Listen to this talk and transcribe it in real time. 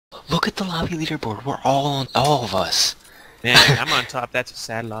look at the lobby leaderboard. We're all of us. Man, I'm on top. That's a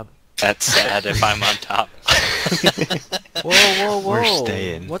sad lobby. That's sad if I'm on top. Whoa! We're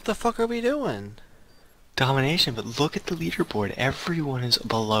staying. What the fuck are we doing? Domination, but look at the leaderboard. Everyone is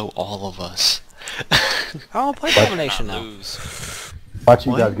below all of us. I don't play domination now. Lose. Watch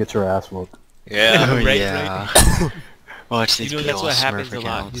you guys get your ass whooped. Yeah. Oh, Right, yeah. Watch these You know, that's what happens a Smurf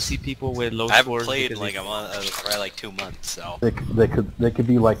lot. accounts. You see people with low I haven't scores. played because like they- a month, probably like 2 months, so. They could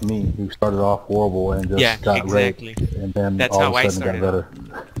be like me, who started off horrible and just Yeah, got exactly. raped, and then That's all how I of a sudden got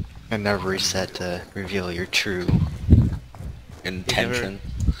started better. And never reset to reveal your true intention.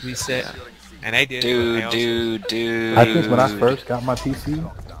 reset. And I did. Dude, I also- dude. I think when I first got my PC,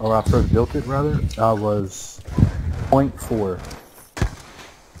 or I first built it rather, I was 0.4.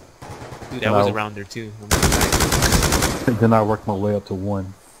 Dude, I was No. around there too. And then I worked my way up to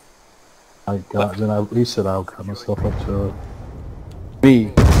 1. Then I reset. I got myself up to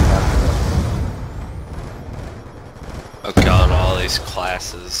B. Oh god, all these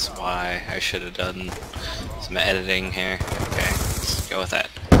classes. Why? I should have done some editing here. Okay, let's go with that.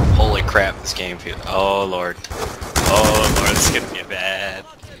 Holy crap, this game feels. Oh lord. Oh lord, this is gonna be bad.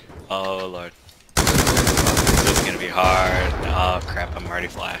 Oh lord. This is gonna be hard. Oh crap, I'm already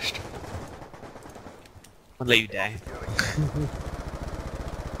flashed. I'll let you die.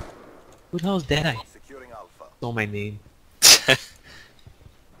 Who the hell's Deadeye? Stole my name.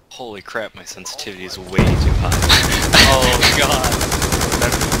 Holy crap, my sensitivity is way too high. Oh god.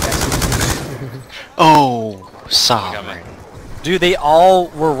 Oh, I got sovereign. my Dude, they all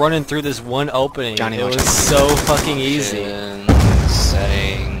were running through this one opening. Johnny, it watch was out. so fucking easy.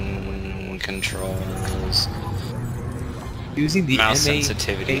 Setting controls. Using the Mouse MA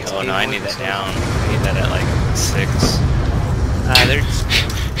sensitivity. 8 Oh no, I need that so- down. I need that at like 6.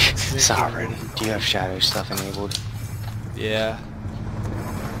 They're Sovereign. Do you have shadow stuff enabled? Yeah.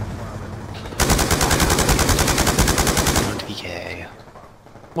 Don't be gay.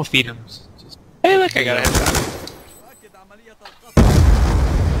 We'll feed them. Just Hey look, I got a headshot.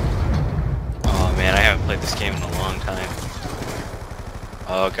 Oh man, I haven't played this game in a long time.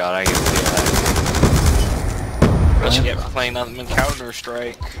 Oh god, I get what you get for playing nothing but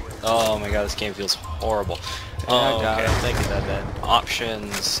Counter-Strike. Oh my god, this game feels horrible. Oh, I okay. don't think it's that bad.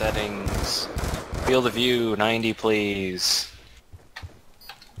 Options, settings, field of view, 90 please.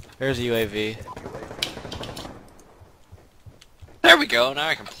 There's a UAV. There we go, now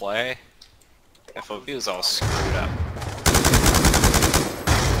I can play. FOV is all screwed up.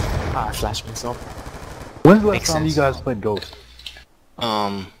 I flashed myself. When's the last Makes time you sense. guys played Ghost?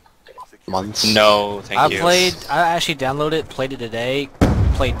 Months. No, thank you. I actually downloaded it, played it today,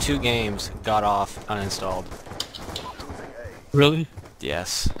 played 2 games, got off, uninstalled. Really?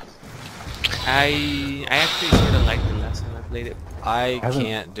 Yes. I actually sort of liked it last time I played it. I Haven't-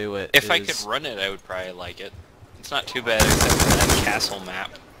 can't do it. If It I is- could run it, I would probably like it. It's not too bad except for that castle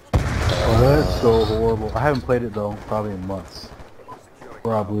map. Oh, that's so horrible. I haven't played it though, probably in months.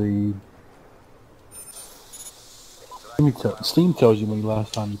 Probably. Let me tell. Steam tells you when the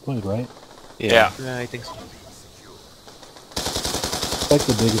last time you played, right? Yeah. I think so. That's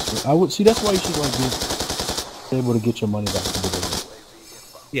the biggest one. I would see. That's why you should like be able to get your money back from the video.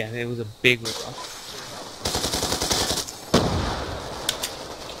 Yeah, it was a big ripoff.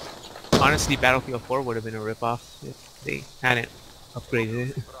 Honestly, Battlefield 4 would have been a ripoff if they hadn't upgraded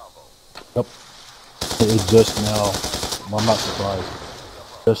it. Yep. It just now. Well, I'm not surprised.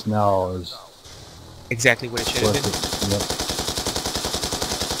 Just now is Exactly what it should have worth been. it.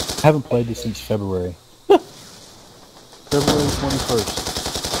 Yep. I haven't played this since February. February 21st.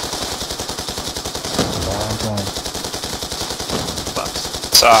 Long time. Bucks.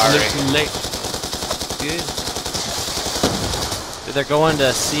 Sorry. Too late. Good. They're going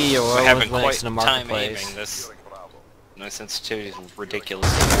to C or I haven't Linux quite in a time marketplace. aiming this. My sensitivity is ridiculous.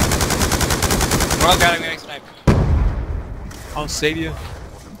 Oh god, I'm getting sniped. I'll save you.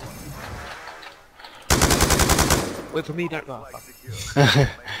 Wait for me, Dark. Oh, fuck.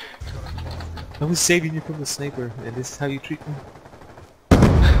 I was saving you from the sniper, and this is how you treat me.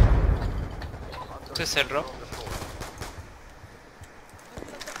 To Cedro.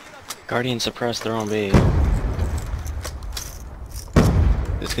 Guardian suppressed their own B.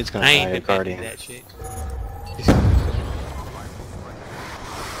 This kid's gonna I die ain't a been Guardian. that shit.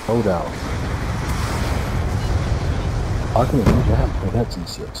 Hold out. I can believe I haven't played that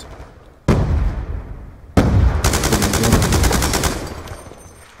since 6.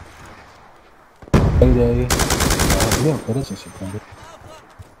 Payday. Yeah, that is in September.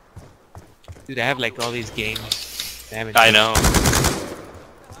 Dude, I have like all these games. I haven't. I know.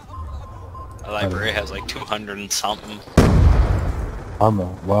 The library has like 200 and something. Armor.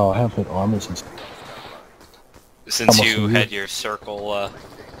 Wow, I haven't played Armor since. Since Almost you a year. had your circle,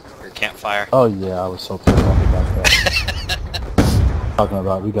 your campfire. Oh yeah, I was so pissed off about that. Talking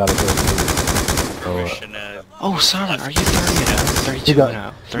about we gotta go Oh, Sonic, are you 30 and 32 we got,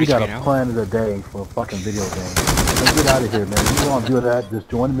 and we 33 got and a 0? plan of the day for a fucking video game. Like, get out of here, man. You want to do that, just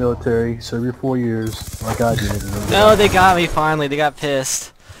join the military, serve your 4 years, like I did. And then No, they got me finally. They got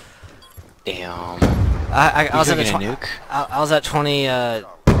pissed. Damn. I was You at gonna nuke? I was at 20. I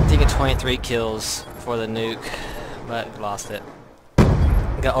think at 23 kills for the nuke, but lost it.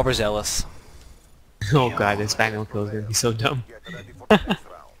 Got overzealous. Oh god, this Spaniel kills gonna be so dumb.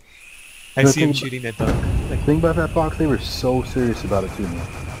 I The see him thing- shooting that dog. The thing about that box, they were so serious about it too, man.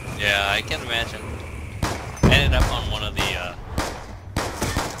 Yeah, I can imagine. I ended up on one of the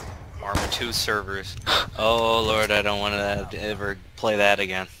Arma 2 servers. Oh lord, I don't want to ever play that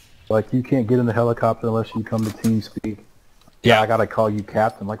again. Like, you can't get in the helicopter unless you come to TeamSpeak. Yeah, I gotta call you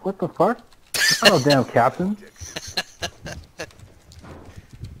captain. Like, what the fuck? I'm no damn captain.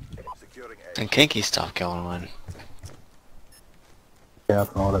 And Kinky stopped killing one.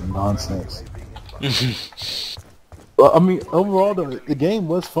 Captain, all that nonsense. Well, I mean, overall, the game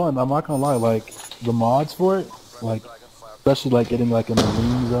was fun. I'm not gonna lie. Like, the mods for it, like, especially like getting like a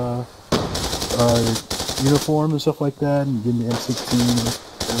Marines uniform and stuff like that, and getting the M16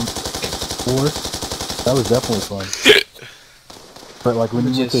 and 4, that was definitely fun. But like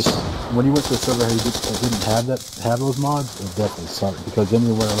when you went to a server who didn't have those mods, it definitely sucked, because then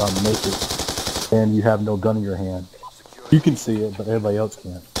you went around naked and you have no gun in your hand. You can see it, but everybody else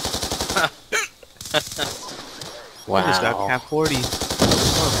can't. I just got cap 40.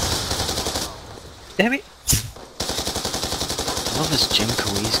 Damn it! I love this Jim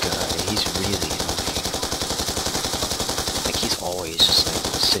Cawese guy. He's really annoying. Like, he's always just like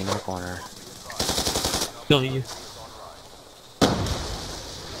sitting in the corner. Killing you.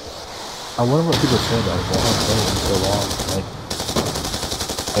 I wonder what people say about it. I haven't played it in so long. Like,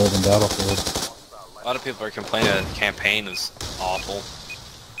 other than Battlefield. A lot of people are complaining that the campaign is awful.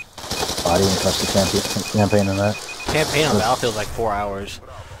 I didn't touch the campaign in that. Campaign on Battlefield is like 4 hours.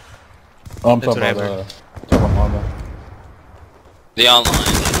 Oh, I'm That's talking what I about Arma. The online,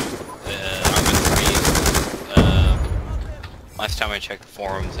 Arma 3, last time I checked the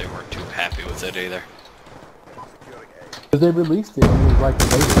forums, they weren't too happy with it either. Because they released it and it was like the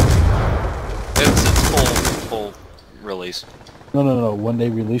beta. It's full release. No. When they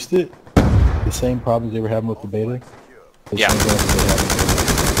released it, the same problems they were having with the beta. The Yeah. same problems they had with the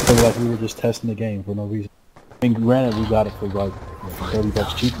beta. So like we were just testing the game for no reason. I mean, granted, we got it for like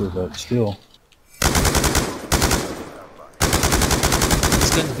 $30 cheaper, but still.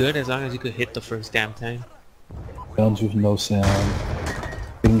 It's been good as long as you could hit the first damn time. Guns with no sound.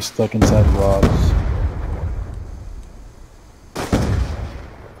 Getting stuck inside rocks.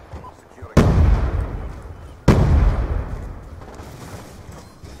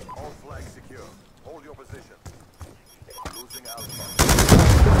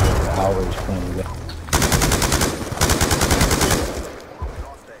 Hours playing that.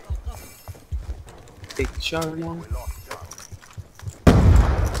 Take the shot one.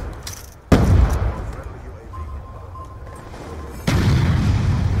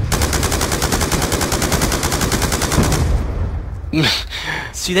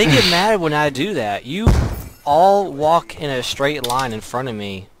 See, they get mad when I do that. You all walk in a straight line in front of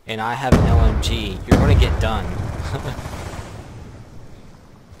me, and I have an LMG. You're gonna get done.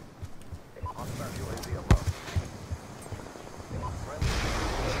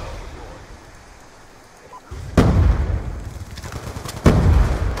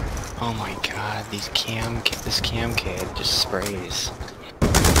 Oh my god, this cam kid just sprays.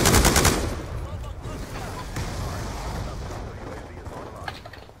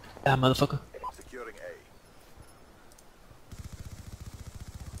 Ah, motherfucker.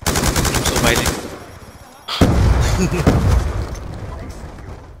 I'm so violent.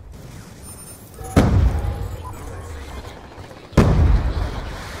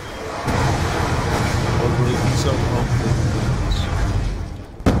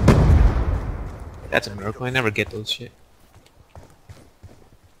 That's a miracle. I never get those shit.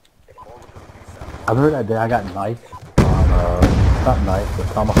 I remember that day I got knifed on, not knifed, but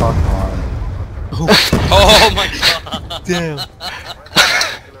tomahawk on. Oh my god! Damn.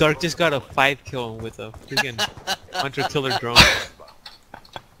 Dark just got a 5 kill with a freaking hunter killer drone.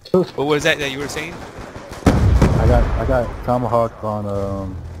 What was that you were saying? I got tomahawk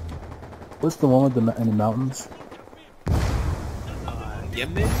on, what's the one with in the mountains?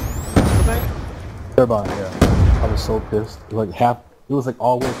 Yemen? Turbine, yeah. I was so pissed. It was like it was like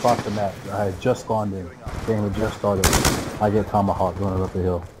all the way across the map. I had just spawned in. The game had just started. I get tomahawk running up the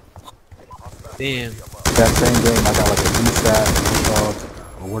hill. Damn. That same game, I got like a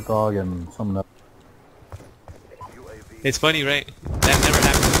VSAT, a warthog, and something else. It's funny, right? That never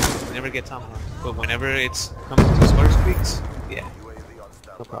happens. I never get tomahawk. But whenever it's comes to score streaks, yeah.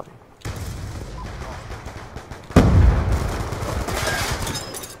 No problem.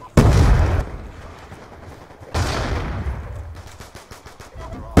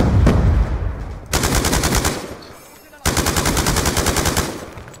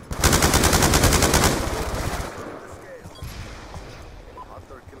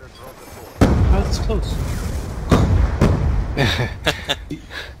 Oh, it's close.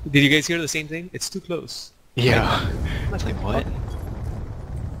 Did you guys hear the same thing? It's too close. Yeah. Like what?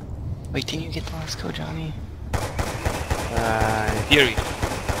 Wait, didn't you get the last kill, Johnny? Theory.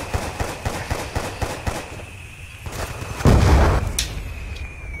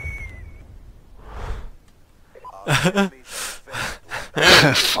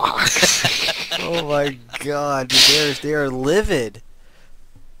 Fuck. Oh my god, dude, they are livid.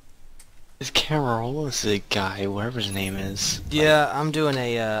 This camera roll is a guy, whatever his name is. Yeah, I'm doing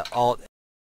a alt